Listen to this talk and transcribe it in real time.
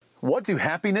What do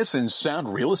happiness and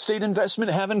sound real estate investment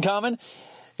have in common?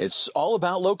 It's all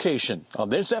about location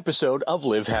on this episode of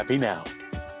Live Happy Now.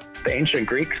 The ancient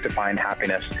Greeks defined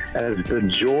happiness as the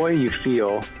joy you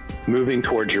feel moving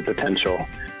towards your potential.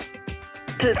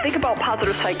 To think about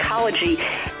positive psychology,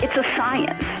 it's a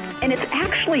science, and it's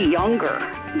actually younger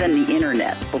than the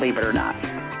internet, believe it or not.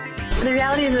 The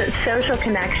reality is that social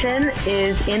connection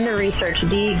is, in the research,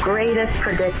 the greatest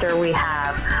predictor we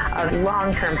have of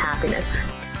long-term happiness.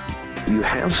 You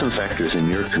have some factors in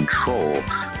your control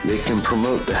that can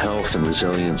promote the health and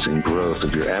resilience and growth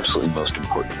of your absolutely most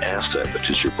important asset, which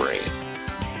is your brain.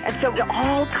 And so it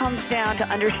all comes down to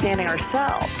understanding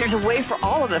ourselves. There's a way for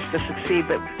all of us to succeed,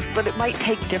 but it might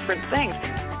take different things.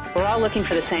 We're all looking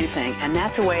for the same thing, and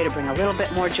that's a way to bring a little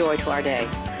bit more joy to our day.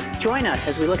 Join us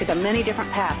as we look at the many different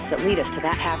paths that lead us to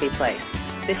that happy place.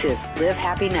 This is Live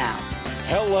Happy Now.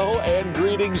 Hello and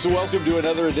greetings. Welcome to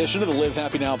another edition of the Live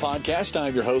Happy Now podcast.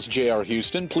 I'm your host, J.R.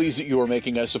 Houston. Pleased that you are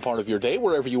making us a part of your day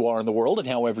wherever you are in the world and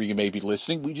however you may be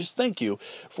listening. We just thank you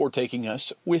for taking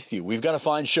us with you. We've got a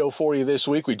fine show for you this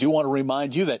week. We do want to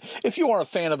remind you that if you are a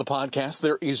fan of the podcast,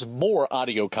 there is more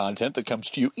audio content that comes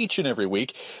to you each and every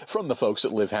week from the folks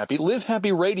at Live Happy. Live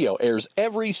Happy Radio airs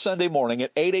every Sunday morning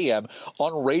at 8 a.m.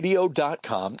 on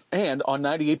radio.com and on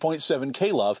 98.7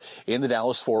 K-Love in the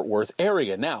Dallas-Fort Worth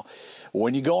area. Now,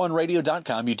 when you go on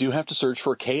radio.com, you do have to search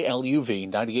for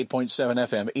KLUV 98.7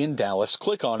 FM in Dallas.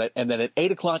 Click on it, and then at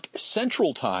 8 o'clock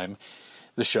Central Time,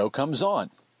 the show comes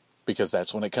on, because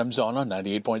that's when it comes on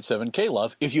 98.7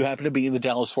 K-Love if you happen to be in the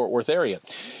Dallas-Fort Worth area.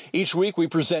 Each week, we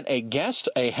present a guest,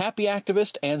 a happy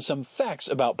activist, and some facts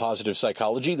about positive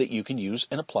psychology that you can use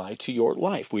and apply to your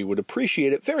life. We would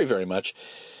appreciate it very, very much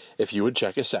if you would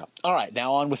check us out. All right,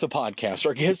 now on with the podcast.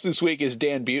 Our guest this week is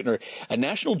Dan Buettner, a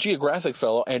National Geographic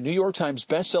Fellow and New York Times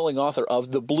bestselling author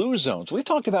of The Blue Zones. We've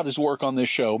talked about his work on this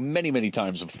show many, many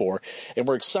times before, and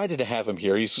we're excited to have him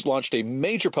here. He's launched a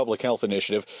major public health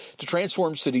initiative to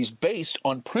transform cities based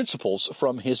on principles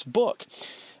from his book.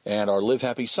 And our Live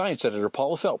Happy Science editor,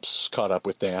 Paula Phelps, caught up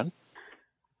with Dan.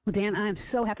 Well, Dan, I'm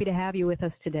so happy to have you with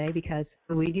us today because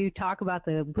we do talk about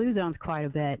the Blue Zones quite a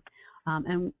bit.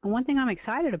 And one thing I'm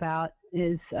excited about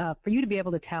is for you to be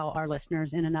able to tell our listeners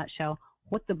in a nutshell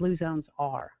what the Blue Zones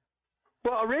are.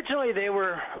 Well, originally they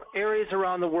were areas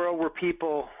around the world where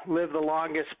people live the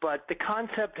longest, but the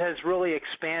concept has really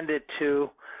expanded to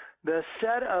the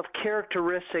set of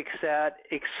characteristics that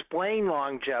explain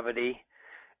longevity,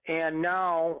 and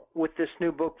now with this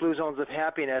new book, Blue Zones of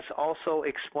Happiness, also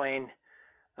explain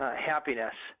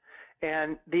happiness.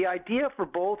 And the idea for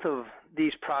both of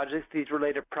these projects, these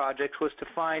related projects, was to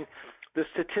find the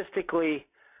statistically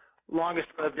longest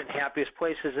lived and happiest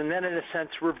places, and then in a sense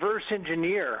reverse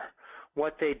engineer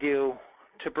what they do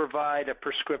to provide a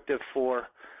prescriptive for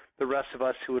the rest of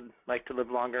us who would like to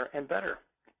live longer and better.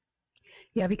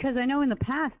 Yeah, because I know in the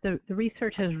past the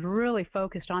research has really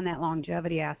focused on that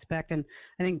longevity aspect, and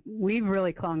I think we've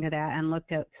really clung to that and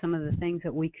looked at some of the things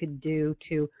that we could do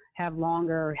to have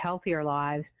longer, healthier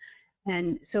lives.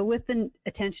 And so with the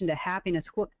attention to happiness,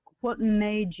 what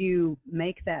made you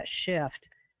make that shift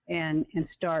and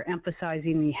start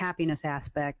emphasizing the happiness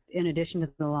aspect in addition to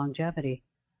the longevity?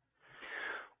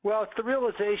 Well, it's the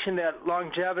realization that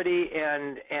longevity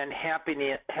and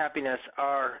happiness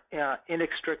are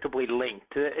inextricably linked.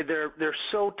 They're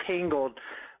so tangled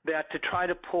that to try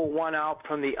to pull one out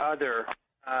from the other,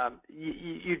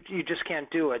 you just can't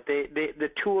do it.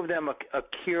 The two of them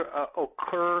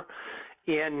occur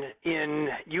in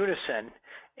unison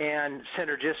and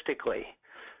synergistically.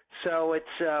 So it's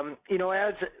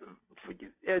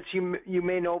as you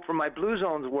may know from my Blue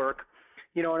Zones work,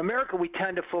 in America we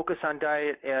tend to focus on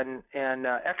diet and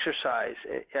exercise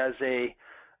as a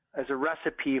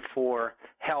recipe for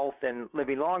health and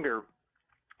living longer.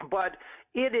 But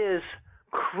it is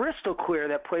crystal clear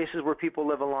that places where people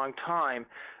live a long time,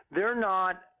 they're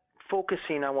not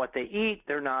focusing on what they eat,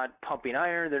 they're not pumping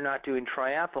iron, they're not doing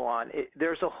triathlon.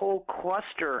 There's a whole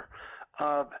cluster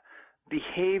of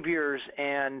behaviors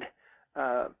and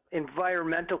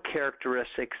environmental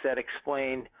characteristics that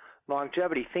explain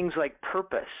longevity. Things like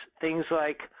purpose, things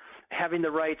like having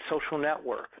the right social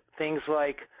network, things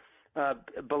like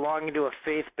belonging to a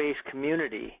faith-based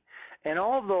community. And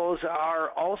all of those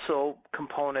are also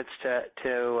components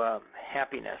to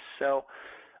happiness. So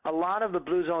a lot of the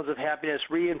Blue Zones of Happiness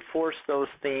reinforce those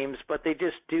themes, but they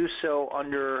just do so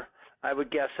under, I would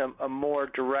guess, a more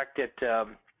directed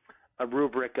a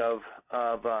rubric of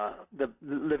the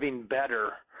living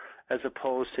better as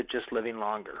opposed to just living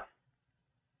longer.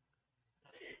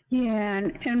 Yeah,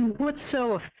 and what's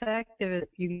so effective,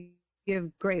 you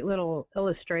give great little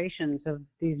illustrations of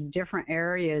these different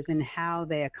areas and how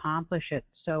they accomplish it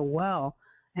so well.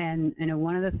 And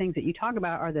one of the things that you talk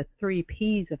about are the 3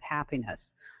 P's of happiness.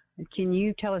 Can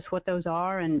you tell us what those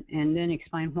are and then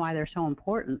explain why they're so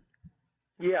important?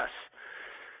 Yes.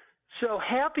 So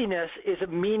happiness is a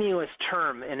meaningless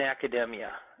term in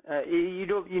academia.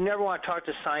 You never want to talk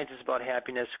to scientists about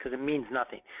happiness because it means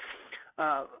nothing.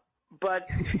 But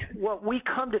what we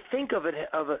come to think of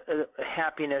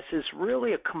happiness is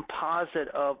really a composite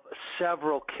of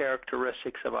several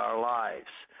characteristics of our lives.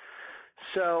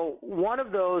 So one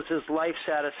of those is life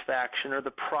satisfaction, or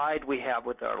the pride we have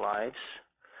with our lives.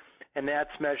 And that's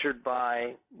measured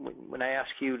by, when I ask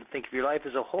you to think of your life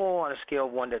as a whole on a scale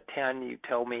of 1 to 10, you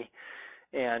tell me.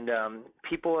 And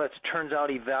people, it turns out,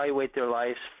 evaluate their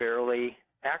lives fairly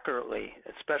accurately,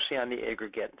 especially on the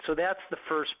aggregate. So that's the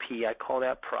first P. I call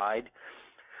that pride.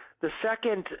 The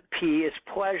second P is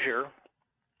pleasure,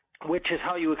 which is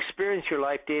how you experience your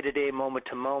life day to day, moment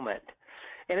to moment.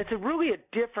 And it's really a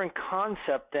different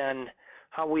concept than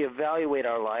how we evaluate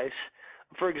our lives.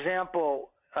 For example,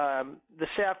 this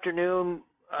afternoon,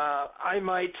 I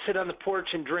might sit on the porch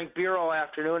and drink beer all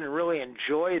afternoon and really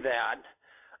enjoy that.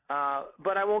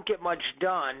 But I won't get much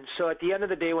done. So at the end of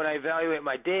the day, when I evaluate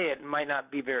my day, it might not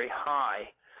be very high.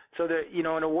 So that, in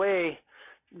a way,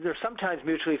 they're sometimes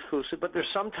mutually exclusive, but there's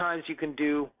sometimes you can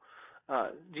do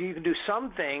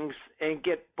some things and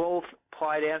get both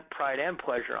pride and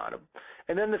pleasure on them.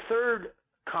 And then the third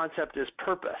concept is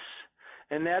purpose.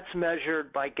 And that's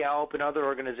measured by Gallup and other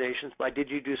organizations by, did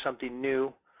you do something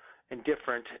new and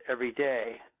different every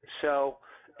day? So,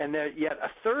 and then yet a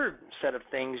third set of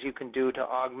things you can do to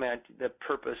augment the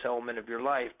purpose element of your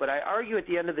life. But I argue at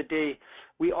the end of the day,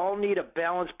 we all need a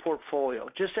balanced portfolio.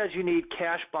 Just as you need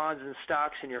cash, bonds, and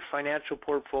stocks in your financial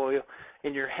portfolio,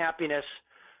 in your happiness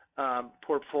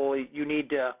portfolio, you need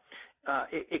to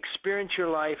experience your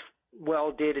life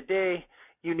well day to day.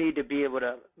 You need to be able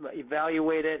to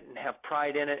evaluate it and have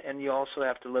pride in it, and you also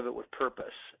have to live it with purpose.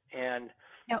 And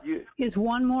now, is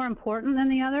one more important than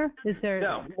the other? Is there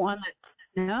one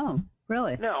that? No,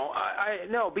 really? No,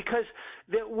 no, because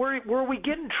where we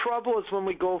get in trouble is when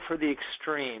we go for the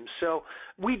extremes. So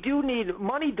we do need,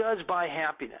 money does buy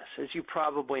happiness, as you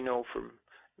probably know from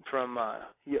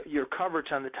your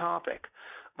coverage on the topic.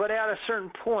 But at a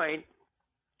certain point,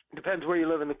 depends where you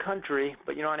live in the country,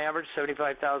 but on average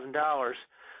 $75,000.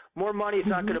 More money is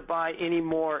not going to buy any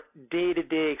more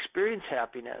day-to-day experience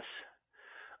happiness,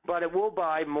 but it will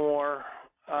buy more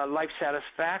life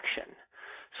satisfaction.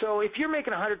 So if you're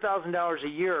making $100,000 a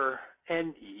year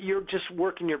and you're just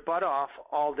working your butt off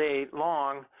all day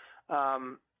long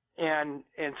and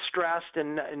stressed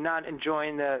and not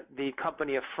enjoying the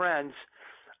company of friends,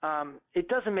 it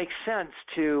doesn't make sense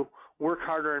to work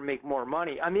harder and make more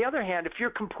money. On the other hand, if you're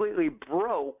completely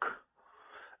broke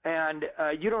and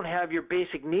you don't have your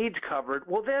basic needs covered,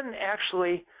 well, then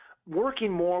actually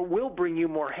working more will bring you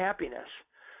more happiness.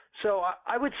 So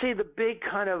I would say the big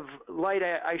kind of light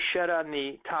I shed on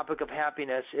the topic of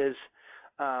happiness is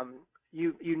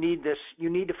you need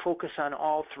to focus on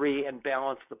all three and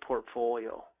balance the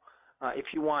portfolio if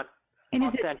you want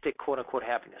authentic quote-unquote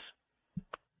happiness.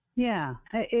 Yeah.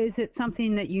 Is it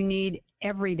something that you need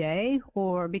every day,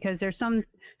 or because there's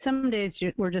some days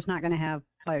we're just not going to have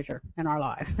pleasure in our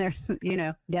lives? There's,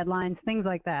 deadlines, things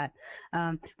like that.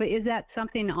 But is that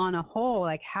something on a whole,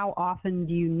 like how often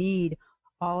do you need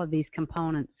all of these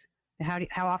components?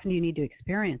 How often do you need to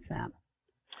experience them?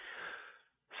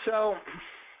 So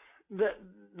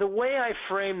the way I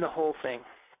frame the whole thing,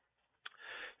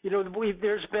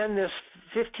 there's been this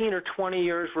 15 or 20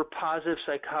 years where positive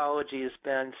psychology has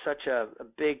been such a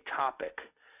big topic.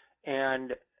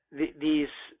 And these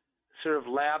sort of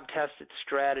lab-tested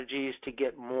strategies to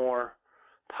get more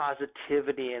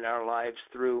positivity in our lives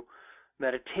through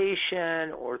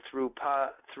meditation or through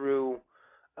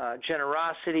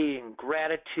generosity and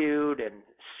gratitude and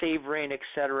savoring,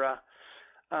 etc.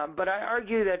 But I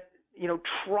argue that,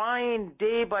 trying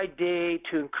day by day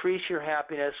to increase your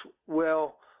happiness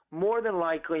will more than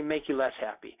likely make you less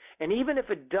happy. And even if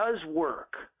it does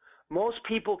work, most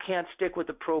people can't stick with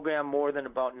the program more than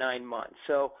about 9 months.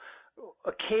 So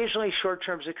occasionally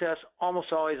short-term success,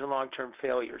 almost always a long-term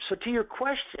failure. So to your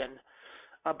question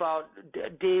about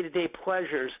day-to-day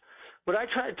pleasures, what I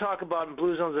try to talk about in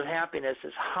Blue Zones of Happiness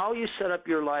is how you set up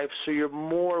your life so you're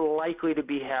more likely to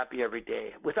be happy every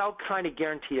day without trying to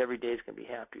guarantee every day is going to be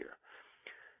happier.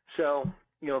 So,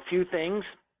 a few things.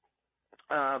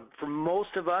 For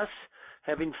most of us,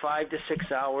 having 5 to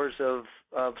 6 hours of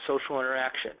social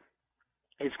interaction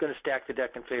is going to stack the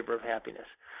deck in favor of happiness.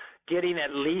 getting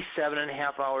at least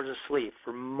 7.5 hours of sleep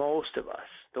for most of us.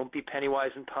 Don't be penny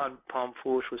wise and pound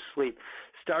foolish with sleep.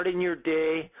 Starting your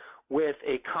day with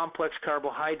a complex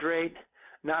carbohydrate,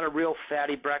 not a real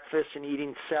fatty breakfast, and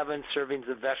eating 7 servings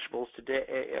of vegetables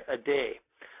a day.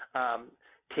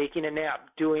 Taking a nap,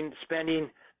 spending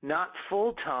not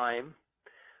full time,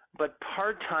 but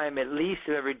part time at least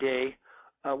every day,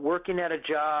 working at a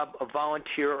job, a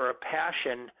volunteer, or a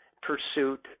passion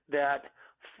pursuit that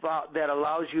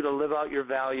allows you to live out your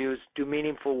values, do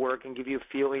meaningful work, and give you a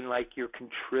feeling like you're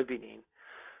contributing.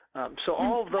 So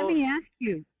all of those. Let me ask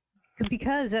you,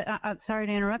 because I'm sorry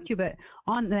to interrupt you, but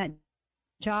on that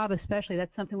job especially,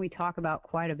 that's something we talk about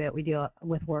quite a bit. We deal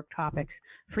with work topics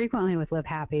frequently with Live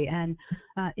Happy. And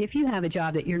if you have a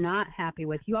job that you're not happy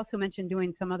with, you also mentioned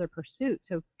doing some other pursuit.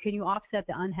 So can you offset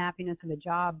the unhappiness of a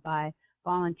job by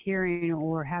volunteering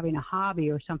or having a hobby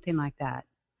or something like that?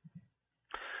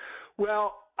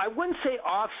 Well, I wouldn't say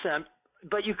offset,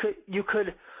 but you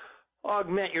could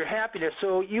augment your happiness.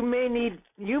 So you may need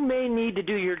to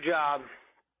do your job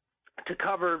to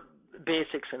cover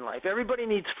basics in life. Everybody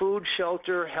needs food,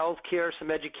 shelter, health care, some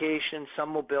education, some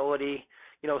mobility,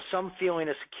 some feeling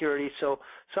of security. So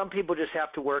some people just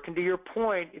have to work. And to your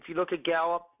point, if you look at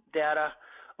Gallup data,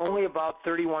 only about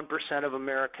 31% of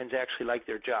Americans actually like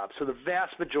their jobs. So the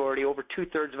vast majority, over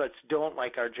 2/3 of us, don't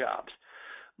like our jobs.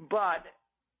 But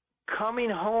coming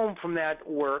home from that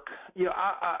work,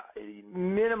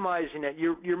 minimizing it,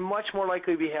 you're much more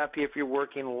likely to be happy if you're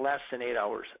working less than 8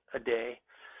 hours a day.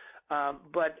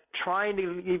 But trying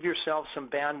to give yourself some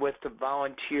bandwidth to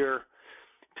volunteer,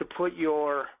 to put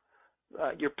your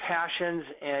passions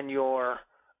and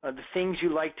the things you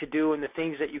like to do and the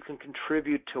things that you can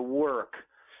contribute to work,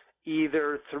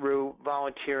 either through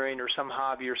volunteering or some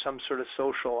hobby or some sort of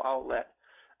social outlet.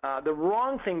 The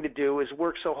wrong thing to do is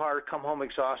work so hard, come home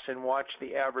exhausted, and watch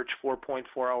the average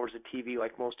 4.4 hours of TV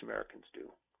like most Americans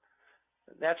do.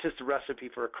 That's just a recipe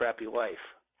for a crappy life.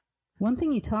 One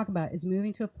thing you talk about is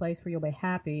moving to a place where you'll be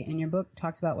happy, and your book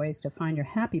talks about ways to find your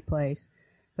happy place.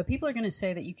 But people are going to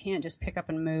say that you can't just pick up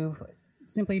and move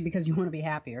simply because you want to be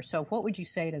happier. So what would you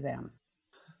say to them?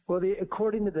 Well,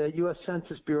 according to the U.S.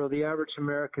 Census Bureau, the average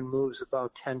American moves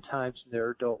about 10 times in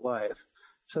their adult life.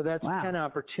 So that's 10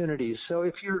 opportunities. So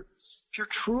if you're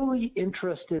truly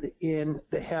interested in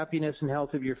the happiness and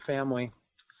health of your family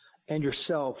and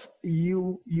yourself,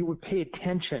 you would pay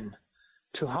attention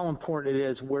to how important it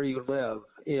is where you live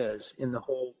is in the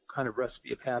whole kind of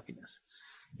recipe of happiness.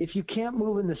 If you can't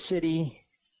move in the city,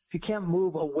 if you can't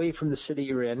move away from the city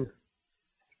you're in,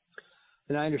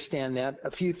 and I understand that,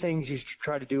 a few things you should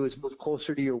try to do is move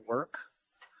closer to your work.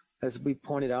 As we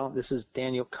pointed out, this is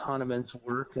Daniel Kahneman's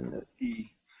work, and the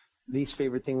least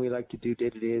favorite thing we like to do day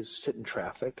to day is sit in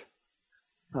traffic.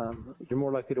 You're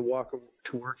more likely to walk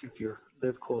to work if you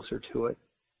live closer to it.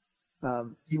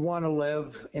 You want to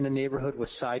live in a neighborhood with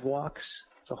sidewalks.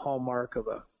 It's a hallmark of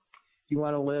you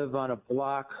want to live on a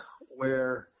block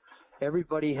where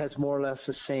everybody has more or less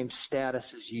the same status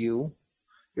as you.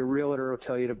 Your realtor will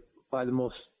tell you to buy the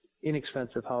most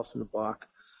inexpensive house in the block.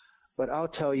 But I'll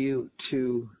tell you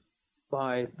to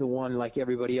buy the one like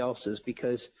everybody else's,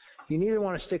 because you neither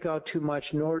want to stick out too much,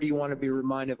 nor do you want to be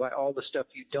reminded by all the stuff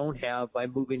you don't have by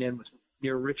moving in with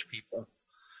near rich people.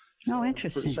 Oh,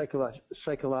 interesting.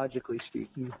 Psychologically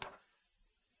speaking.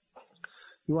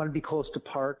 You want to be close to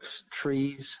parks,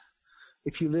 trees.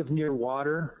 If you live near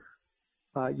water,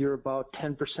 you're about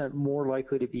 10% more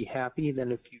likely to be happy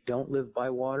than if you don't live by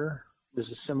water. There's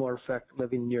a similar effect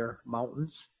living near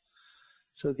mountains.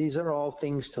 So these are all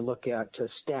things to look at to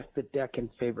stack the deck in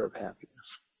favor of happiness.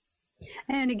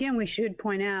 And again, we should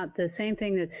point out the same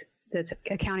thing that's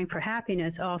accounting for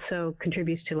happiness also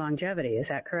contributes to longevity. Is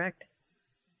that correct?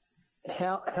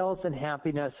 Health and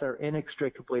happiness are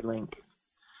inextricably linked.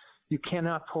 You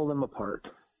cannot pull them apart.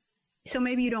 So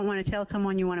maybe you don't want to tell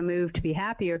someone you want to move to be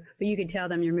happier, but you could tell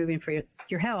them you're moving for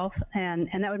your health, and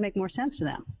that would make more sense to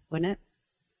them, wouldn't it?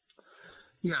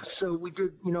 Yeah, so we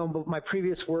did, my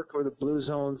previous work were the blue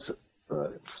zones,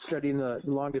 studying the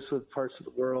longest lived parts of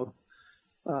the world.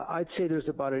 I'd say there's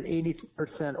about an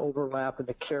 80% overlap in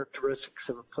the characteristics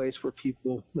of a place where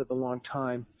people live a long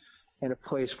time and a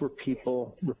place where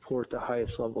people report the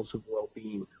highest levels of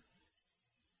well-being.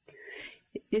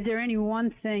 Is there any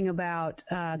one thing about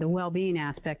the well-being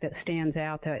aspect that stands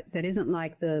out that isn't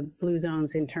like the blue zones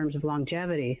in terms of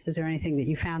longevity? Is there anything that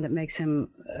you found that makes them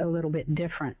a little bit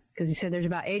different? Because you said there's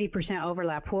about 80%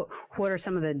 overlap. What are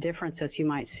some of the differences you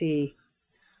might see?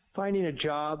 Finding a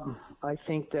job, I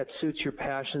think, that suits your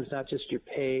passions, not just your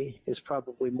pay, is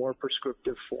probably more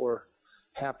prescriptive for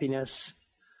happiness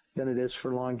than it is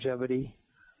for longevity.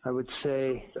 I would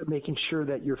say making sure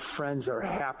that your friends are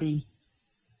happy,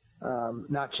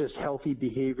 not just healthy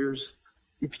behaviors.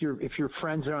 If your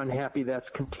friends are unhappy, that's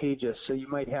contagious. So you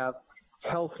might have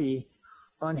healthy,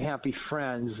 unhappy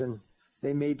friends, and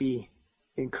they may be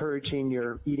encouraging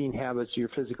your eating habits, your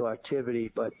physical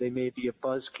activity, but they may be a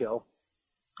buzzkill.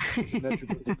 That's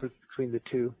the difference between the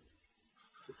two.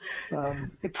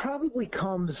 It probably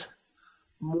comes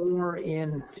more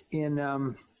in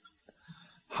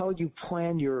how you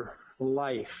plan your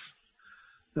life.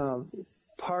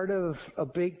 Part of a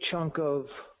big chunk of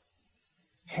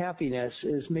happiness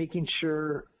is making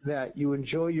sure that you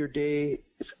enjoy your day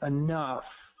enough,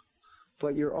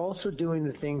 but you're also doing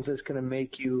the things that's going to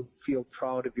make you feel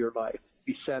proud of your life,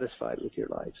 be satisfied with your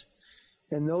life.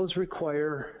 And those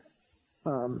require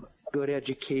good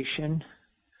education.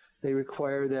 They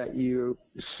require that you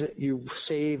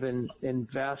save and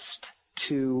invest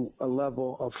to a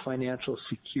level of financial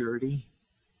security.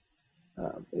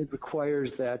 It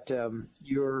requires that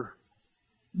you're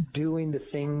doing the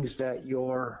things that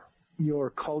your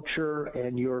culture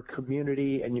and your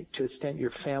community and to an extent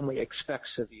your family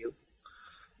expects of you.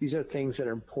 These are things that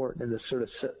are important in the sort of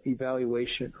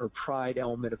evaluation or pride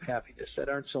element of happiness that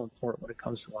aren't so important when it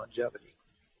comes to longevity.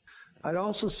 I'd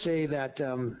also say that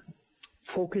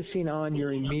focusing on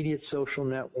your immediate social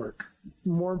network.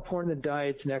 More important than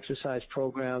diets and exercise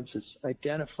programs is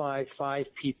identify 5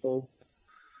 people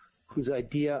whose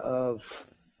idea of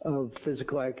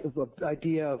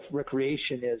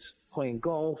recreation is playing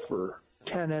golf or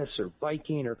tennis or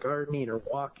biking or gardening or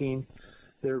walking.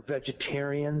 They're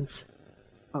vegetarians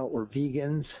or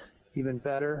vegans, even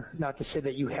better. Not to say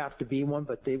that you have to be one,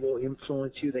 but they will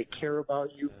influence you. They care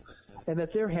about you. And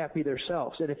that they're happy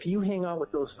themselves. And if you hang out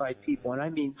with those 5 people, and I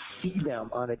mean see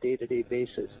them on a day-to-day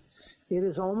basis, it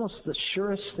is almost the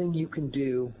surest thing you can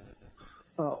do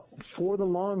for the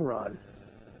long run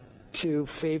to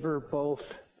favor both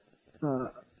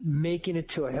making it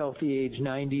to a healthy age,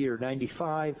 90 or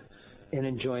 95, and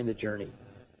enjoying the journey.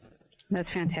 That's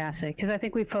fantastic, because I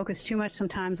think we focus too much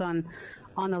sometimes on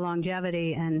the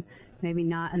longevity and maybe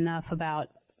not enough about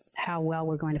how well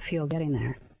we're going to feel getting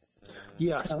there.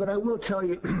 Yes, but I will tell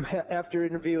you, after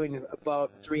interviewing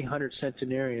about 300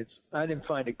 centenarians, I didn't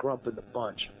find a grump in the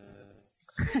bunch.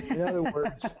 In other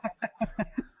words,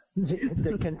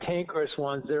 the cantankerous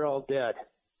ones, they're all dead.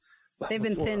 They've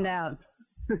been thinned out.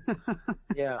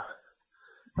 Yeah.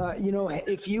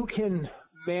 If you can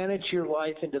manage your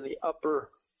life into the upper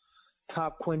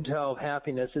top quintile of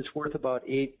happiness, it's worth about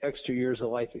 8 extra years of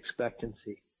life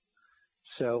expectancy.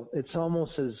 So it's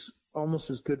almost as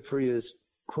good for you as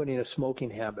quitting a smoking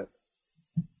habit.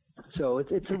 So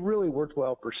it's a really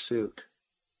worthwhile pursuit.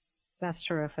 That's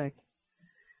terrific.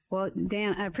 Well,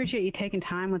 Dan, I appreciate you taking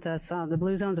time with us. The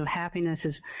Blue Zones of Happiness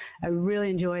I really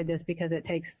enjoyed this because it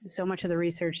takes so much of the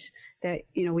research that,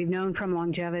 we've known from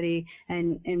longevity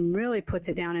and really puts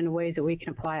it down in ways that we can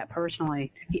apply it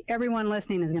personally. Everyone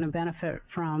listening is going to benefit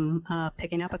from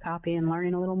picking up a copy and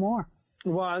learning a little more.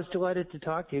 Well, I was delighted to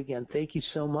talk to you again. Thank you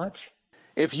so much.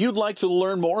 If you'd like to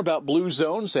learn more about Blue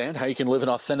Zones and how you can live an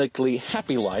authentically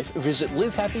happy life, visit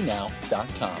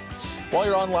livehappynow.com. While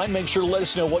you're online, make sure to let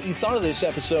us know what you thought of this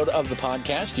episode of the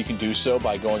podcast. You can do so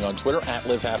by going on Twitter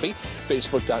 @LiveHappy,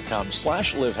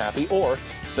 Facebook.com/LiveHappy, or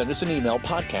send us an email,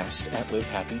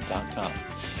 podcast@livehappy.com.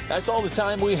 That's all the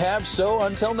time we have, so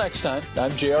until next time,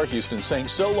 I'm J.R. Houston saying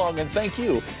so long and thank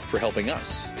you for helping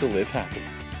us to live happy.